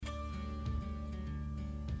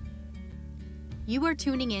You are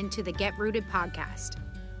tuning in to the Get Rooted podcast.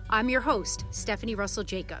 I'm your host, Stephanie Russell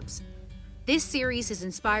Jacobs. This series is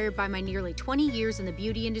inspired by my nearly 20 years in the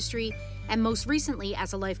beauty industry and most recently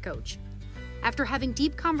as a life coach. After having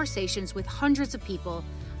deep conversations with hundreds of people,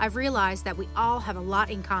 I've realized that we all have a lot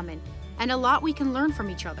in common and a lot we can learn from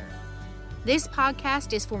each other. This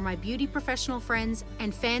podcast is for my beauty professional friends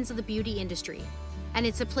and fans of the beauty industry, and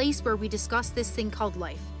it's a place where we discuss this thing called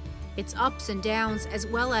life, its ups and downs, as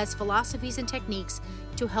well as philosophies and techniques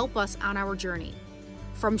to help us on our journey.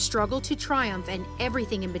 From struggle to triumph and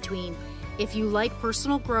everything in between, if you like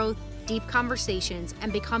personal growth, deep conversations,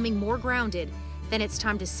 and becoming more grounded, then it's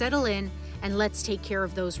time to settle in and let's take care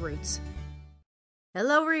of those roots.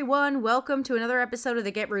 Hello everyone, welcome to another episode of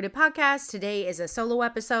the Get Rooted podcast. Today is a solo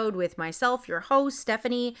episode with myself, your host,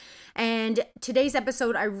 Stephanie, and today's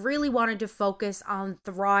episode I really wanted to focus on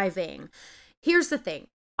thriving. Here's the thing.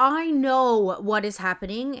 I know what is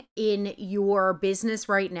happening in your business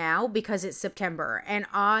right now because it's September, and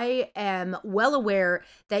I am well aware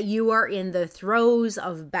that you are in the throes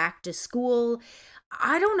of back to school.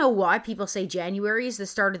 I don't know why people say January is the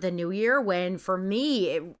start of the new year when for me,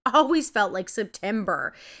 it always felt like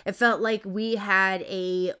September. It felt like we had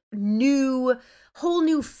a whole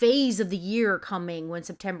new phase of the year coming when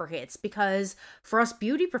September hits, because for us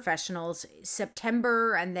beauty professionals,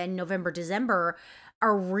 September and then November, December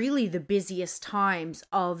are really the busiest times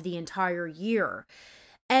of the entire year.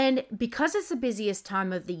 And because it's the busiest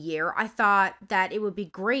time of the year, I thought that it would be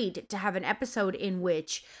great to have an episode in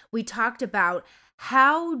which we talked about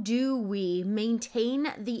how do we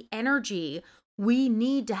maintain the energy we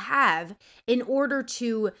need to have in order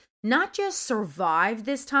to not just survive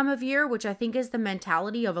this time of year, which I think is the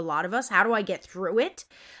mentality of a lot of us. How do I get through it?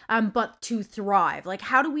 But to thrive. Like,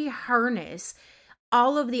 how do we harness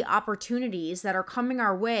all of the opportunities that are coming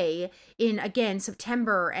our way in, again,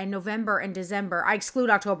 September and November and December. I exclude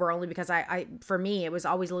October only because for me, it was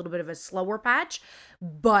always a little bit of a slower patch,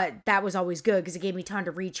 but that was always good because it gave me time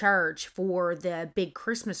to recharge for the big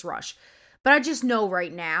Christmas rush. But I just know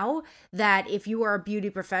right now that if you are a beauty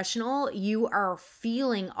professional, you are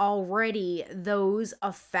feeling already those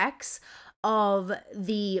effects of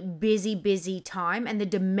the busy time and the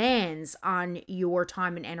demands on your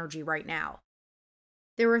time and energy right now.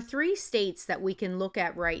 There are 3 states that we can look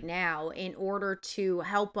at right now in order to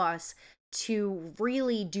help us to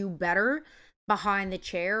really do better behind the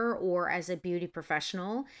chair or as a beauty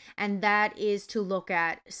professional. And that is to look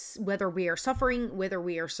at whether we are suffering, whether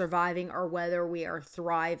we are surviving, or whether we are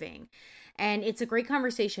thriving. And it's a great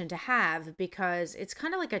conversation to have because it's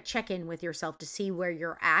kind of like a check-in with yourself to see where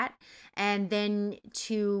you're at and then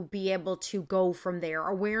to be able to go from there.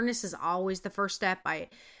 Awareness is always the first step.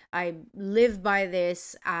 I live by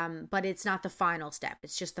this, but it's not the final step.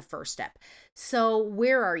 It's just the first step. So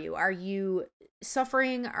where are you? Are you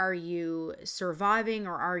suffering? Are you surviving?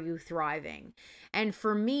 Or are you thriving? And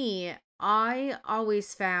for me, I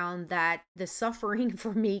always found that the suffering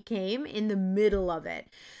for me came in the middle of it.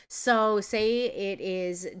 So say it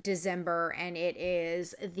is December and it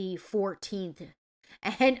is the 14th,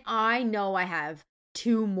 and I know I have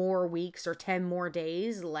 2 more weeks or 10 more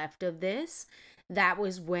days left of this. That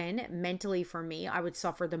was when mentally for me, I would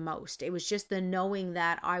suffer the most. It was just the knowing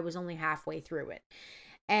that I was only halfway through it.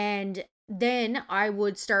 And then I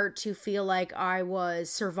would start to feel like I was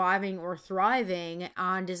surviving or thriving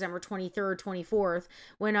on December 23rd, 24th,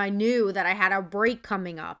 when I knew that I had a break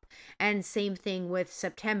coming up. And same thing with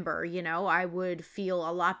September. I would feel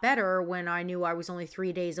a lot better when I knew I was only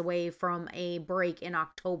 3 days away from a break in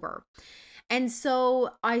October. And so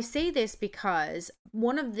I say this because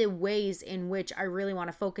one of the ways in which I really want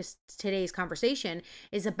to focus today's conversation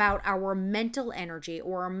is about our mental energy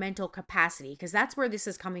or our mental capacity, because that's where this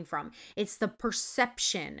is coming from. It's the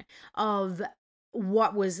perception of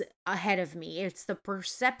what was ahead of me. It's the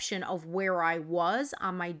perception of where I was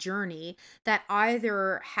on my journey that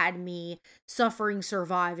either had me suffering,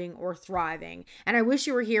 surviving, or thriving. And I wish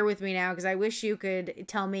you were here with me now because I wish you could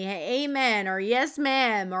tell me, hey, amen, or yes,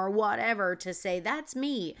 ma'am, or whatever to say that's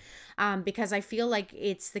me, because I feel like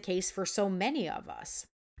it's the case for so many of us.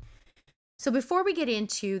 So before we get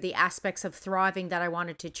into the aspects of thriving that I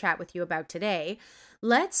wanted to chat with you about today,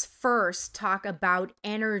 let's first talk about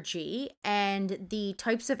energy and the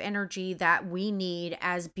types of energy that we need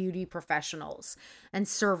as beauty professionals and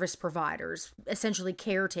service providers, essentially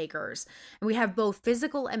caretakers. And we have both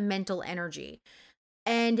physical and mental energy.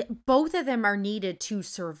 And both of them are needed to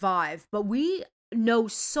survive, but we know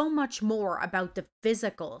so much more about the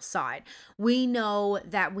physical side. We know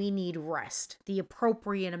that we need rest, the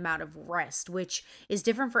appropriate amount of rest, which is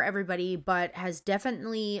different for everybody, but has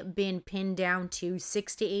definitely been pinned down to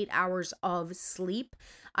 6 to 8 hours of sleep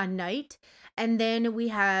a night. And then we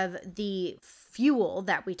have the fuel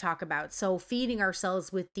that we talk about. So feeding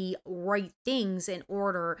ourselves with the right things in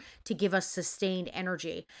order to give us sustained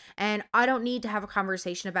energy. And I don't need to have a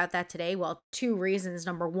conversation about that today. Well, two reasons.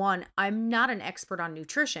 Number one, I'm not an expert on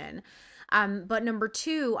nutrition. But number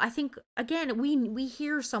two, I think, again, we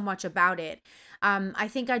hear so much about it. I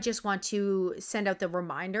think I just want to send out the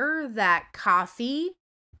reminder that coffee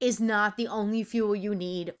is not the only fuel you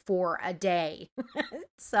need for a day.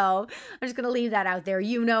 So I'm just going to leave that out there.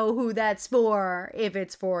 You know who that's for if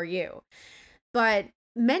it's for you. But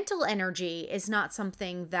mental energy is not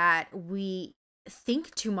something that we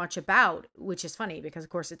think too much about, which is funny because, of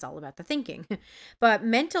course, it's all about the thinking. But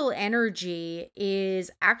mental energy is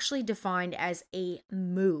actually defined as a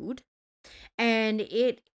mood, and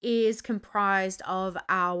it is comprised of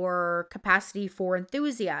our capacity for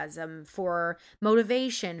enthusiasm, for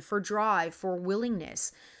motivation, for drive, for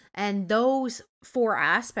willingness. And those four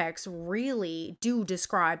aspects really do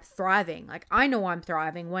describe thriving. Like, I know I'm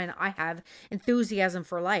thriving when I have enthusiasm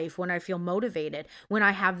for life, when I feel motivated, when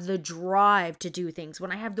I have the drive to do things,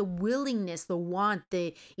 when I have the willingness, the want,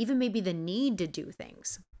 even maybe the need to do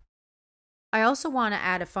things. I also want to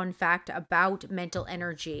add a fun fact about mental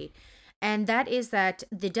energy. And that is that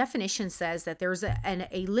the definition says that there's a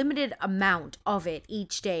limited amount of it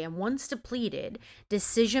each day. And once depleted,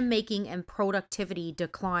 decision making and productivity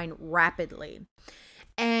decline rapidly.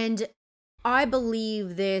 And I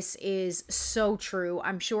believe this is so true.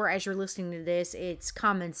 I'm sure as you're listening to this, it's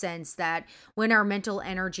common sense that when our mental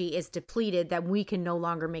energy is depleted, that we can no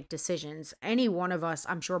longer make decisions. Any one of us,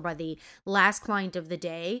 I'm sure by the last client of the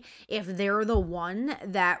day, if they're the one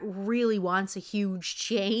that really wants a huge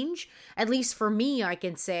change, at least for me, I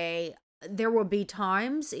can say, there will be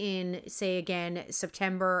times in, say again,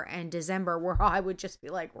 September and December where I would just be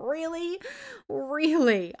like, really?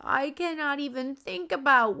 I cannot even think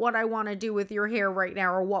about what I want to do with your hair right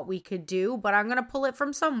now or what we could do, but I'm going to pull it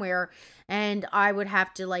from somewhere. And I would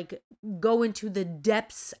have to go into the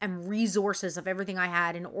depths and resources of everything I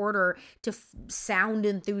had in order to sound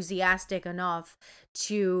enthusiastic enough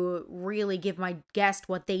to really give my guest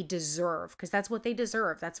what they deserve, because that's what they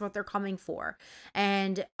deserve. That's what they're coming for.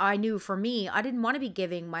 And I knew for me, I didn't want to be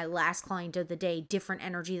giving my last client of the day different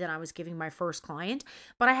energy than I was giving my first client,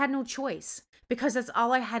 but I had no choice because that's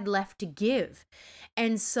all I had left to give.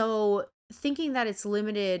 And so thinking that it's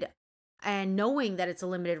limited and knowing that it's a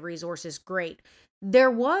limited resource is great.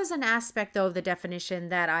 There was an aspect, though, of the definition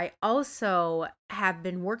that I also have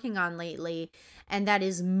been working on lately, and that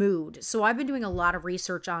is mood. So I've been doing a lot of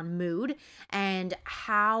research on mood and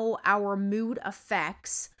how our mood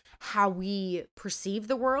affects how we perceive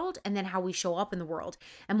the world and then how we show up in the world.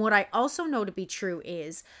 And what I also know to be true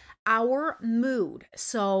is our mood.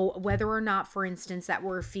 So whether or not, for instance, that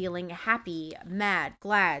we're feeling happy, mad,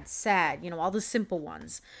 glad, sad, all the simple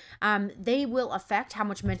ones, they will affect how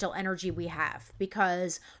much mental energy we have.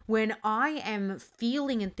 Because when I am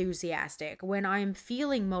feeling enthusiastic, when I'm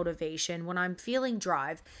feeling motivation, when I'm feeling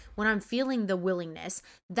drive, when I'm feeling the willingness,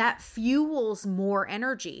 that fuels more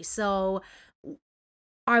energy. So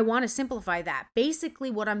I want to simplify that.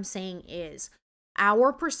 Basically, what I'm saying is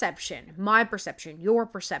our perception, my perception, your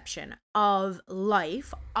perception of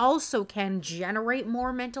life also can generate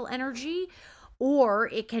more mental energy, or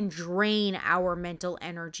it can drain our mental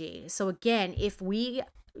energy. So again, if we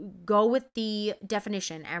go with the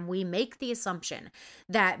definition and we make the assumption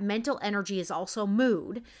that mental energy is also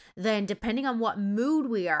mood, then depending on what mood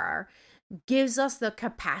we are, gives us the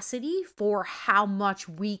capacity for how much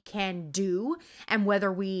we can do and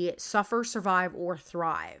whether we suffer, survive, or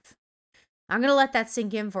thrive. I'm going to let that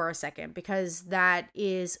sink in for a second because that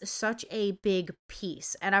is such a big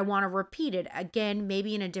piece. And I want to repeat it again,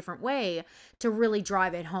 maybe in a different way to really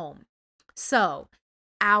drive it home. So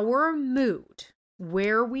our mood,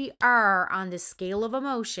 where we are on the scale of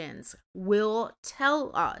emotions, will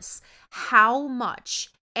tell us how much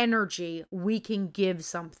energy we can give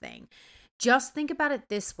something. Just think about it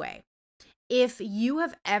this way. If you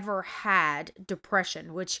have ever had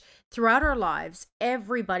depression, which throughout our lives,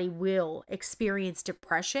 everybody will experience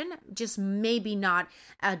depression, just maybe not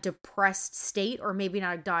a depressed state or maybe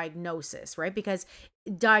not a diagnosis, right? Because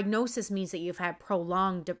diagnosis means that you've had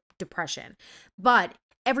prolonged depression. But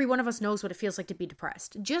every one of us knows what it feels like to be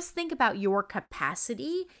depressed. Just think about your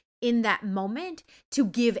capacity in that moment to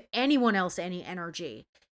give anyone else any energy.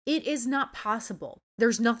 It is not possible.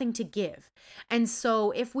 There's nothing to give. And so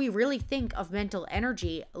if we really think of mental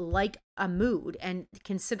energy like a mood and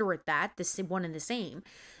consider it that, this one and the same,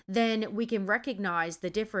 then we can recognize the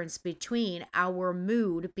difference between our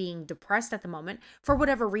mood being depressed at the moment for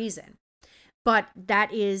whatever reason. But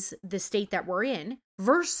that is the state that we're in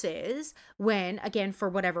versus when, again, for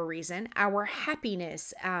whatever reason, our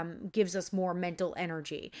happiness gives us more mental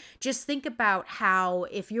energy. Just think about how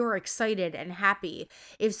if you're excited and happy,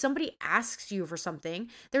 if somebody asks you for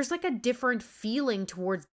something, there's like a different feeling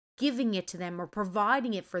towards giving it to them or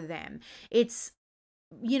providing it for them. It's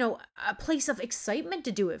a place of excitement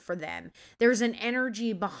to do it for them. There's an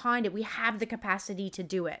energy behind it. We have the capacity to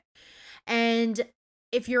do it. And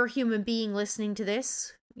if you're a human being listening to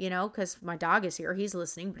this, because my dog is here, he's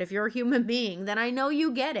listening, but if you're a human being, then I know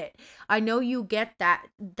you get it. I know you get that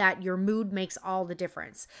your mood makes all the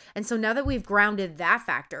difference. And so now that we've grounded that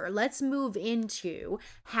factor, let's move into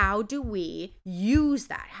how do we use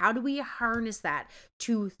that? How do we harness that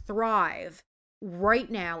to thrive right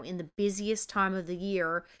now in the busiest time of the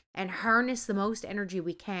year and harness the most energy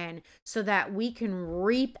we can so that we can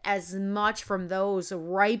reap as much from those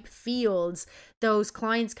ripe fields, those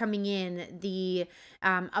clients coming in, the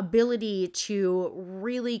ability to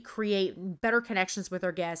really create better connections with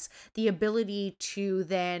our guests, the ability to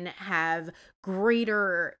then have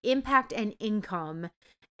greater impact and income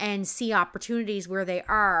and see opportunities where they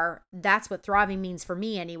are. That's what thriving means for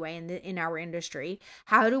me anyway in our industry.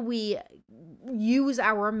 How do we use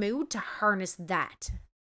our mood to harness that?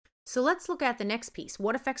 So let's look at the next piece.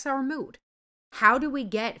 What affects our mood? How do we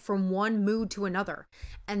get from one mood to another?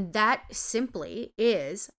 And that simply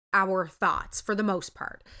is our thoughts for the most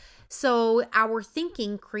part. So our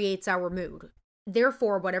thinking creates our mood.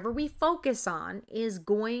 Therefore, whatever we focus on is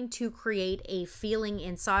going to create a feeling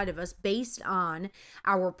inside of us based on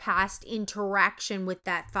our past interaction with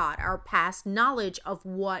that thought, our past knowledge of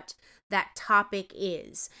what that topic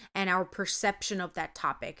is, and our perception of that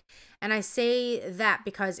topic. And I say that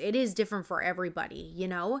because it is different for everybody,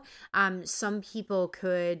 Some people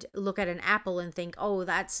could look at an apple and think, oh,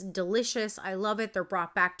 that's delicious. I love it. They're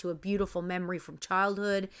brought back to a beautiful memory from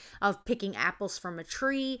childhood of picking apples from a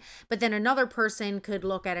tree. But then another person could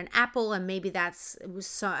look at an apple and maybe that's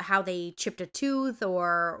how they chipped a tooth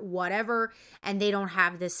or whatever, and they don't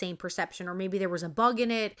have the same perception. Or maybe there was a bug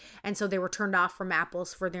in it, and so they were turned off from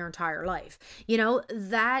apples for their entire life.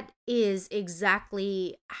 That is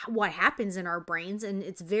exactly what happens in our brains, and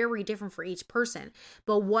it's very different for each person.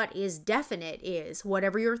 But what is definite is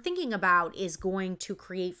whatever you're thinking about is going to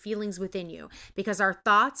create feelings within you, because our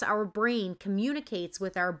thoughts, our brain communicates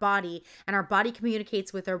with our body, and our body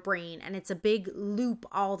communicates with our brain, and it's a big loop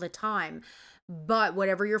all the time. But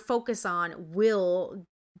whatever you're focused on will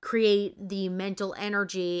create the mental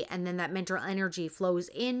energy, and then that mental energy flows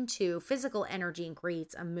into physical energy and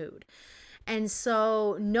creates a mood. And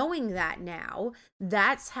so knowing that now,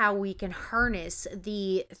 that's how we can harness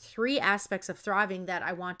the 3 aspects of thriving that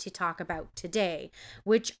I want to talk about today,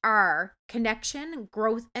 which are connection,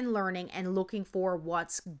 growth and learning, and looking for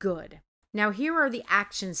what's good. Now, here are the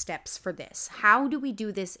action steps for this. How do we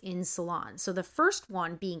do this in salon? So the first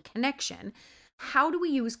one being connection. How do we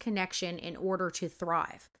use connection in order to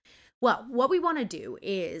thrive? Well, what we want to do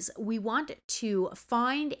is we want to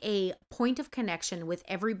find a point of connection with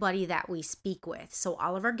everybody that we speak with. So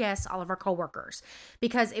all of our guests, all of our coworkers.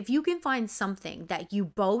 Because if you can find something that you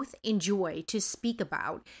both enjoy to speak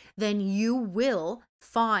about, then you will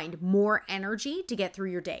find more energy to get through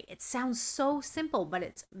your day. It sounds so simple, but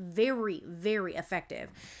it's very, very effective.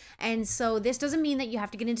 And so this doesn't mean that you have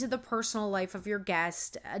to get into the personal life of your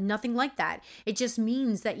guest, nothing like that. It just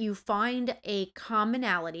means that you find a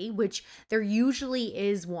commonality, which there usually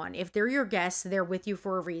is one. If they're your guests, they're with you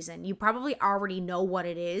for a reason. You probably already know what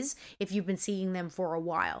it is if you've been seeing them for a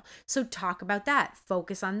while. So talk about that.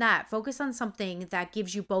 Focus on that. Focus on something that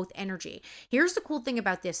gives you both energy. Here's the cool thing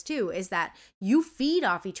about this too, is that you feed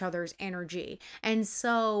off each other's energy. And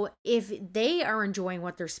so if they are enjoying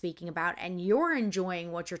what they're speaking about and you're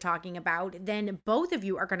enjoying what you're talking about, then both of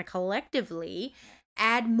you are going to collectively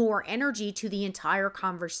add more energy to the entire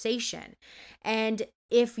conversation. And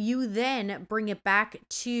if you then bring it back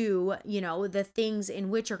to, the things in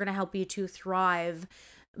which are going to help you to thrive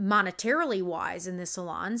monetarily wise in the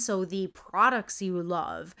salon, so the products you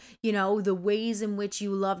love, the ways in which you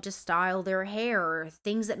love to style their hair,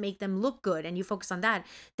 things that make them look good, and you focus on that,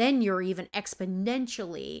 then you're even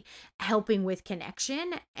exponentially helping with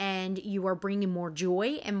connection, and you are bringing more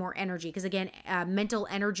joy and more energy, because again, mental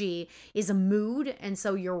energy is a mood, and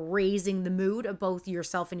so you're raising the mood of both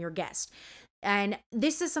yourself and your guest. And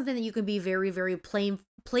this is something that you can be very, very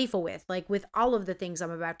playful with, like with all of the things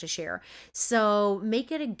I'm about to share. So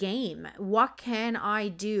make it a game. What can I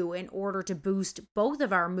do in order to boost both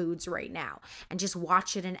of our moods right now? And just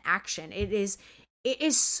watch it in action. It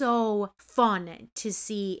is so fun to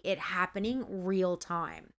see it happening real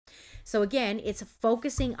time. So again, it's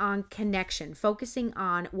focusing on connection, focusing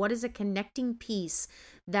on what is a connecting piece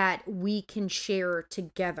that we can share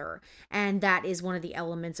together. And that is one of the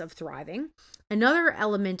elements of thriving. Another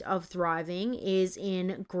element of thriving is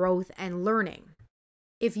in growth and learning.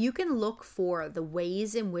 If you can look for the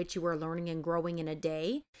ways in which you are learning and growing in a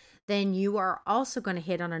day, then you are also going to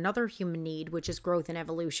hit on another human need, which is growth and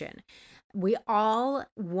evolution. We all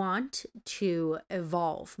want to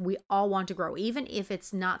evolve. We all want to grow, even if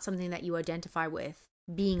it's not something that you identify with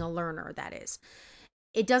being a learner, that is.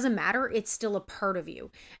 It doesn't matter. It's still a part of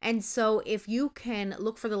you. And so if you can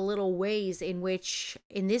look for the little ways in which,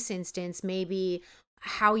 in this instance, maybe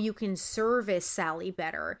how you can service Sally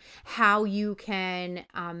better, how you can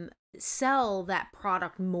sell that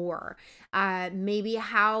product more, maybe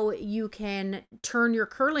how you can turn your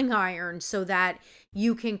curling iron so that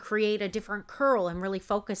you can create a different curl and really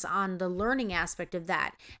focus on the learning aspect of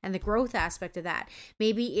that and the growth aspect of that.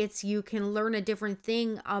 Maybe it's you can learn a different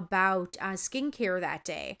thing about skincare that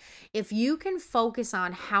day. If you can focus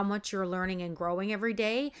on how much you're learning and growing every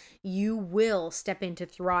day, you will step into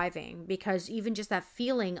thriving, because even just that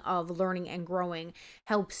feeling of learning and growing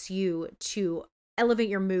helps you to elevate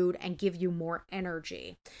your mood and give you more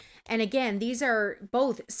energy. And again, these are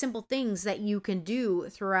both simple things that you can do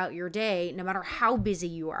throughout your day, no matter how busy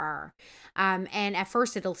you are. And at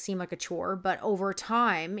first it'll seem like a chore, but over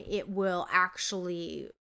time it will actually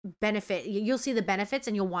benefit. You'll see the benefits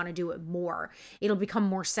and you'll want to do it more. It'll become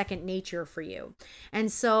more second nature for you.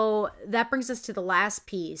 And so that brings us to the last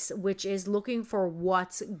piece, which is looking for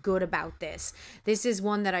what's good about this. This is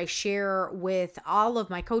one that I share with all of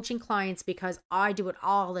my coaching clients because I do it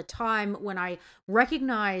all the time when I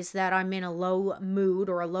recognize that I'm in a low mood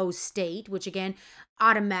or a low state, which again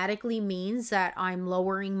automatically means that I'm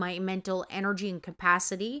lowering my mental energy and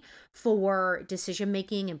capacity for decision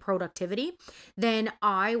making and productivity. Then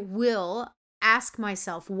I will ask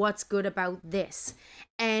myself, what's good about this?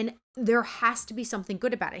 And there has to be something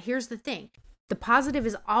good about it. Here's the thing. The positive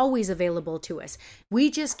is always available to us. We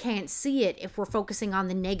just can't see it if we're focusing on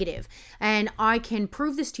the negative. And I can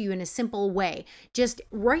prove this to you in a simple way. Just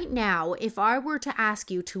right now, if I were to ask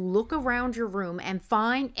you to look around your room and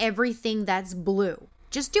find everything that's blue,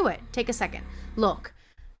 just do it. Take a second. Look.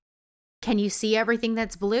 Can you see everything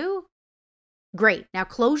that's blue? Great. Now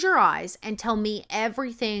close your eyes and tell me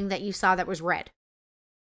everything that you saw that was red.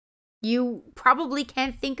 You probably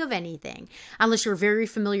can't think of anything unless you're very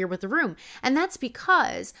familiar with the room. And that's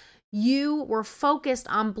because you were focused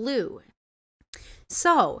on blue.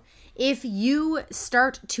 So if you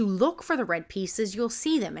start to look for the red pieces, you'll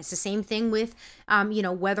see them. It's the same thing with,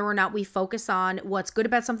 whether or not we focus on what's good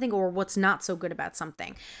about something or what's not so good about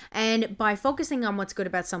something. And by focusing on what's good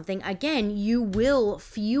about something, again, you will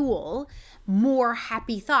fuel more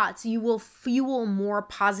happy thoughts. You will fuel more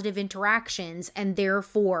positive interactions, and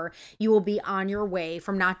therefore you will be on your way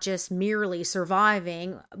from not just merely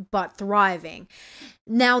surviving, but thriving.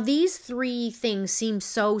 Now, these three things seem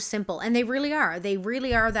so simple, and they really are. They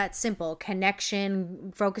really are that simple.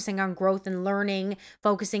 Connection, focusing on growth and learning,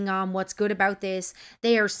 focusing on what's good about this.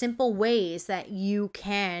 They are simple ways that you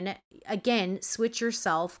can, again, switch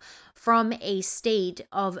yourself from a state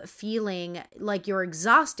of feeling like you're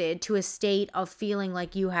exhausted to a state of feeling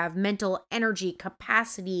like you have mental energy,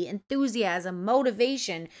 capacity, enthusiasm,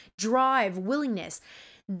 motivation, drive, willingness.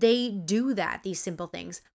 They do that, these simple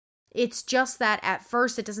things. It's just that at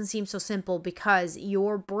first it doesn't seem so simple because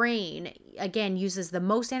your brain, again, uses the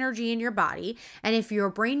most energy in your body. And if your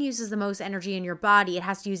brain uses the most energy in your body, it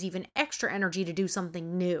has to use even extra energy to do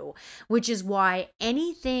something new, which is why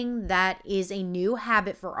anything that is a new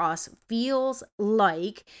habit for us feels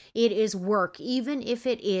like it is work, even if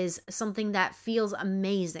it is something that feels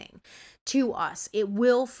amazing to us. It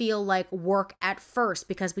will feel like work at first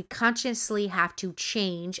because we consciously have to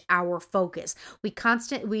change our focus. We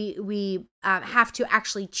have to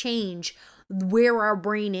actually change where our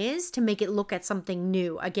brain is to make it look at something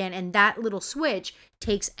new again. And that little switch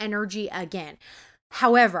takes energy again.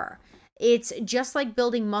 However, it's just like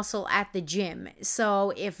building muscle at the gym.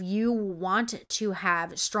 So if you want to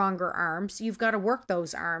have stronger arms, you've got to work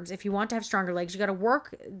those arms. If you want to have stronger legs, you got to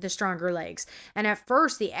work the stronger legs. And at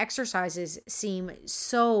first, the exercises seem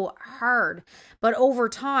so hard, but over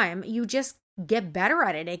time, you just get better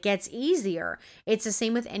at it. It gets easier. It's the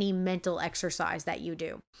same with any mental exercise that you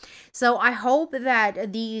do. So I hope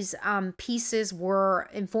that these pieces were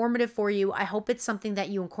informative for you. I hope it's something that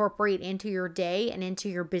you incorporate into your day and into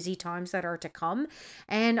your busy times that are to come.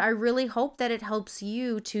 And I really hope that it helps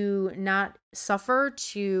you to not suffer,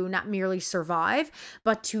 to not merely survive,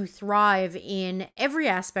 but to thrive in every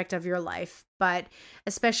aspect of your life. But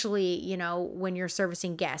especially, when you're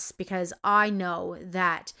servicing guests, because I know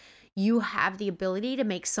that you have the ability to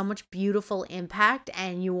make so much beautiful impact,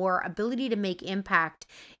 and your ability to make impact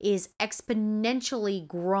is exponentially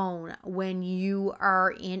grown when you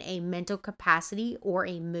are in a mental capacity or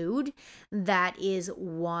a mood that is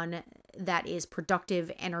one that is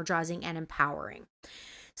productive, energizing, and empowering.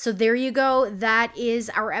 So there you go. That is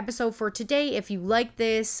our episode for today. If you like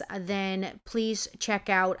this, then please check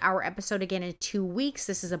out our episode again in 2 weeks.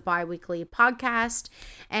 This is a bi-weekly podcast,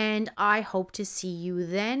 and I hope to see you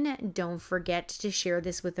then. Don't forget to share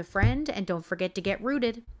this with a friend, and don't forget to get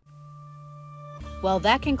rooted. Well,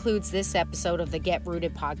 that concludes this episode of the Get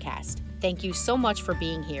Rooted podcast. Thank you so much for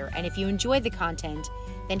being here. And if you enjoyed the content,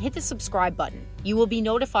 then hit the subscribe button. You will be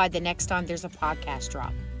notified the next time there's a podcast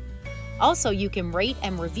drop. Also, you can rate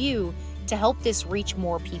and review to help this reach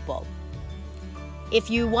more people.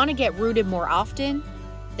 If you want to get rooted more often,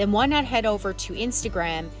 then why not head over to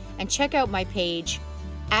Instagram and check out my page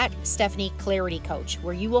at Stephanie Clarity Coach,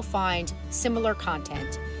 where you will find similar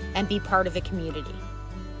content and be part of a community.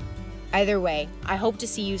 Either way, I hope to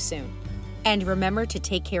see you soon. And remember to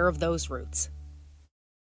take care of those roots.